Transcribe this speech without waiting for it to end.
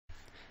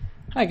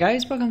Hi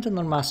guys, welcome to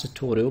another maths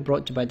tutorial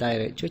brought to you by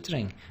Direct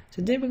Tutoring.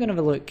 Today we're going to have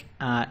a look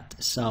at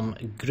some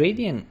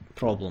gradient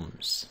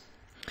problems.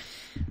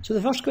 So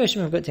the first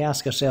question we've got to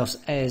ask ourselves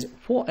is,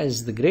 what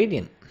is the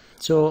gradient?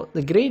 So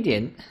the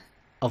gradient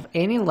of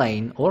any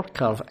line or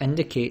curve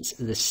indicates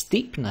the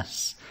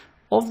steepness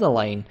of the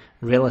line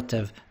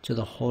relative to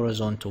the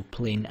horizontal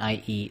plane,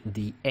 i.e.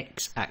 the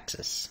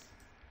x-axis.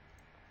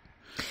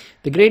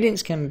 The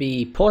gradients can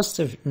be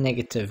positive,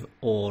 negative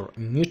or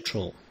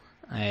neutral.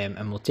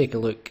 And we'll take a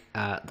look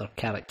at their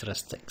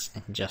characteristics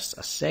in just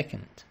a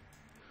second.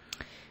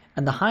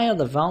 And the higher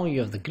the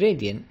value of the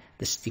gradient,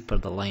 the steeper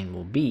the line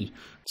will be.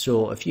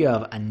 So if you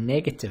have a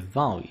negative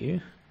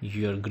value,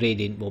 your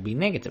gradient will be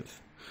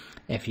negative.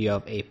 If you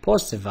have a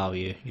positive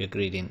value, your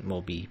gradient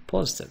will be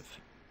positive.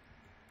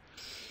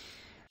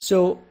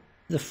 So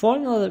the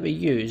formula that we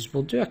use,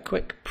 we'll do a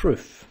quick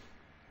proof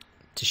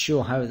to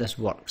show how this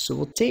works. So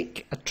we'll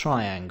take a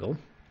triangle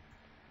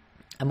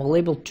and we'll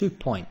label 2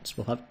 points.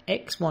 We'll have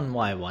x1,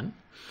 y1,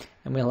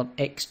 and we'll have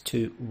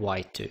x2,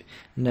 y2.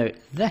 Now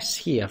this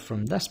here,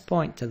 from this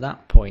point to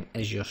that point,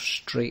 is your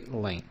straight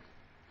line.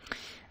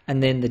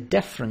 And then the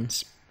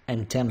difference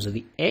in terms of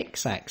the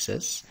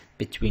x-axis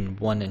between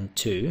 1 and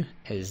 2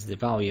 is the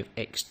value of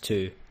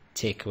x2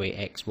 take away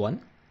x1.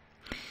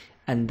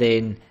 And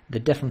then the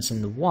difference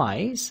in the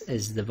y's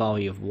is the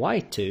value of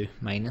y2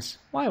 minus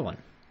y1.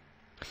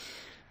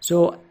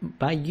 So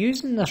by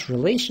using this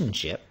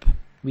relationship,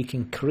 we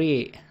can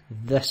create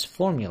this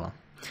formula.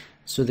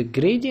 So the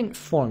gradient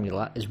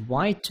formula is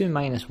y2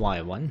 minus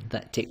y1,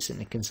 that takes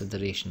into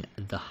consideration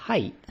the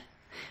height,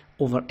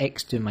 over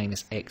x2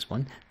 minus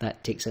x1,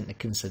 that takes into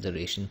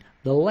consideration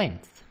the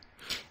length.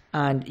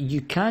 And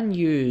you can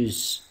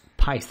use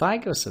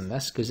Pythagoras in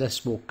this, because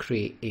this will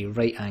create a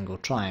right angle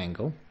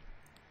triangle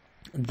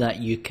that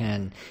you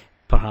can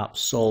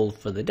perhaps solve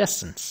for the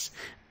distance.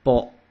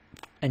 But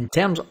in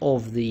terms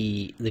of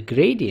the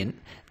gradient,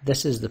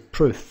 this is the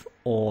proof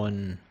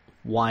on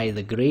why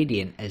the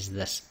gradient is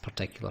this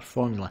particular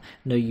formula.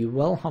 Now you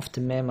will have to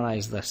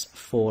memorize this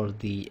for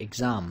the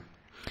exam.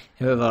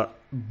 However,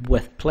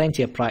 with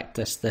plenty of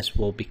practice, this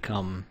will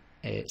become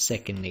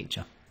second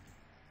nature.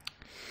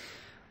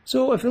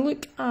 So if we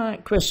look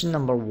at question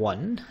number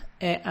 1,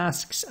 it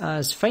asks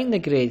us find the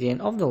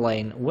gradient of the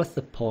line with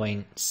the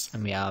points,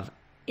 and we have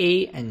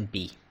A and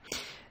B.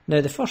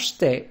 Now the first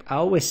step I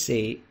always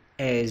say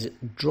is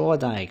draw a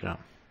diagram.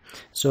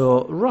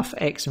 So rough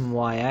x and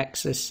y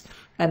axis,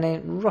 and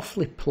then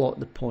roughly plot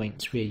the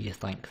points where you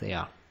think they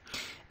are.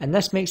 And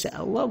this makes it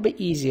a little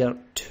bit easier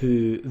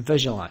to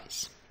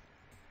visualize.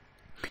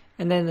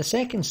 And then the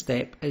second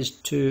step is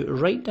to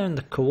write down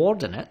the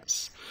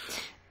coordinates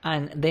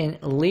and then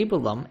label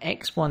them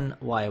x1,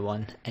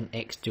 y1 and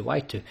x2,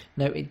 y2.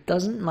 Now it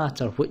doesn't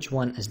matter which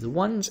one is the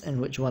ones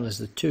and which one is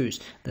the twos.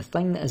 The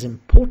thing that is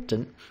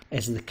important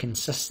is the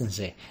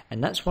consistency,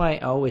 and that's why I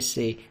always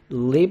say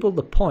label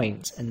the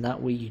points, and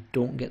that way you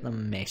don't get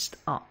them messed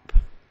up.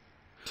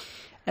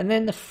 And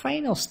then the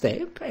final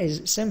step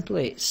is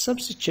simply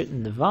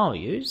substituting the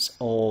values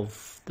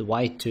of the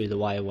y2, the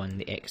y1,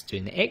 the x2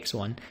 and the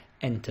x1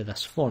 into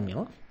this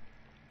formula.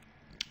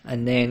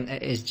 And then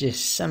it is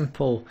just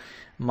simple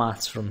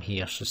maths from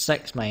here. So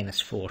 6 minus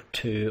 4,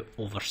 2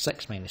 over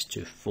 6 minus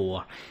 2,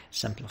 4,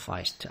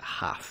 simplifies to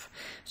half.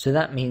 So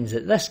that means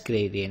that this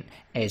gradient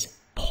is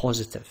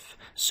positive.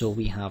 So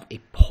we have a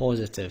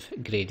positive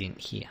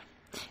gradient here.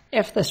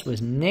 If this was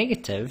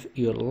negative,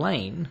 your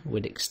line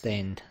would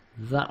extend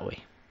that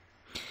way.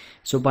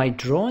 So by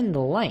drawing the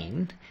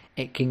line,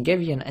 it can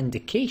give you an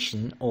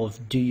indication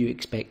of, do you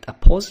expect a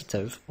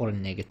positive or a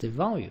negative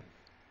value?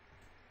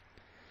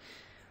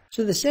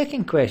 So the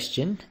second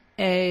question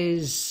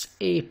is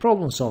a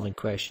problem solving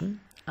question,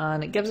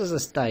 and it gives us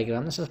this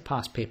diagram. This is a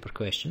past paper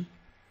question.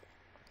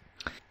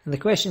 And the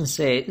question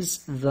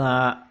says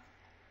that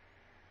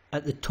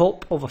at the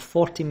top of a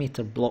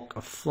 40-meter block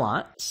of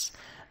flats,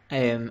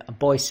 a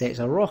boy sets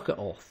a rocket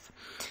off,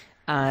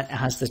 and it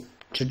has the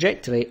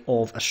trajectory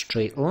of a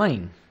straight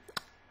line.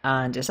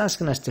 And it's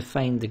asking us to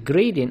find the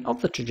gradient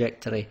of the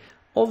trajectory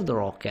of the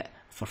rocket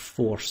for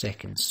 4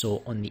 seconds.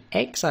 So on the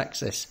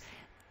x-axis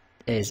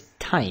is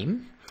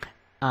time,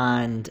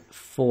 and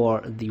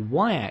for the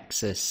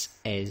y-axis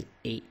is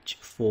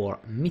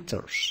h4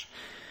 meters.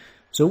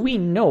 So we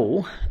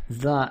know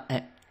that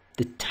at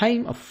the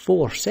time of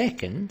 4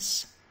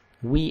 seconds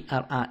we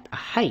are at a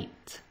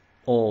height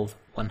of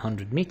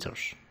 100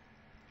 meters.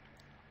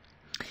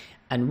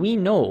 And we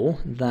know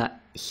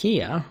that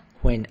here,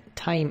 when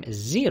time is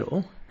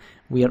 0,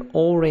 we are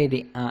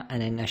already at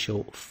an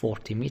initial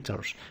 40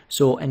 meters.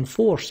 So in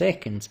 4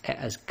 seconds it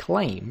has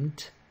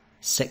climbed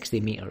 60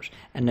 meters.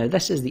 And now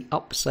this is the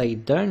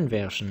upside down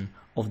version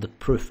of the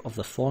proof of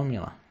the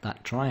formula,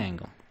 that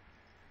triangle.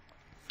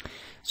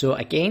 So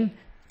again,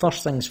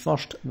 first things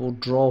first, we'll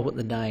draw what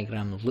the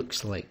diagram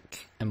looks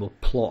like and we'll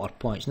plot our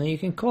points. Now you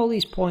can call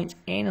these points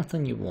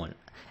anything you want.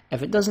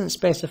 If it doesn't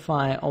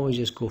specify, always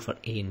just go for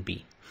A and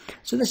B.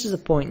 So this is the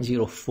point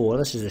 04,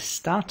 this is the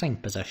starting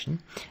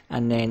position,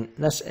 and then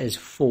this is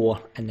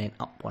 4 and then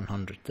up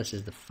 100, this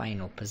is the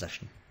final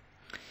position.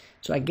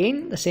 So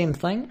again, the same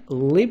thing,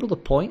 label the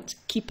points,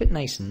 keep it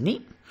nice and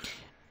neat.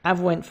 I've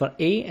went for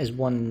A as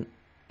 1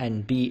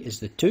 and B as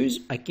the 2's.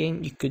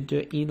 Again, you could do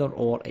it either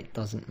or, it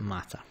doesn't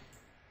matter.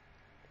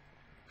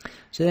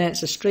 So then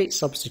it's a straight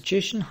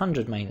substitution,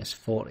 100 minus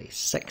 40,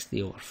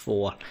 60 over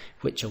 4,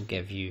 which will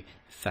give you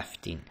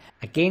 15.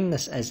 Again,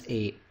 this is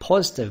a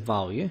positive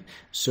value,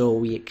 so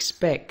we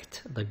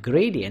expect the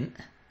gradient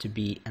to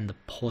be in the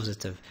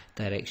positive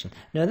direction.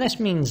 Now this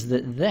means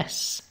that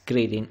this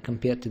gradient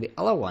compared to the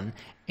other one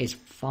is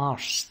far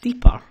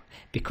steeper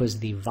because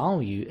the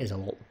value is a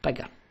lot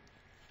bigger.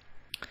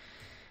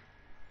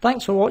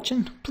 Thanks for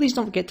watching. Please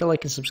don't forget to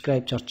like and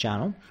subscribe to our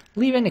channel.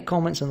 Leave any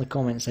comments in the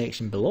comment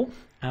section below,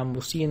 and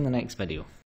we'll see you in the next video.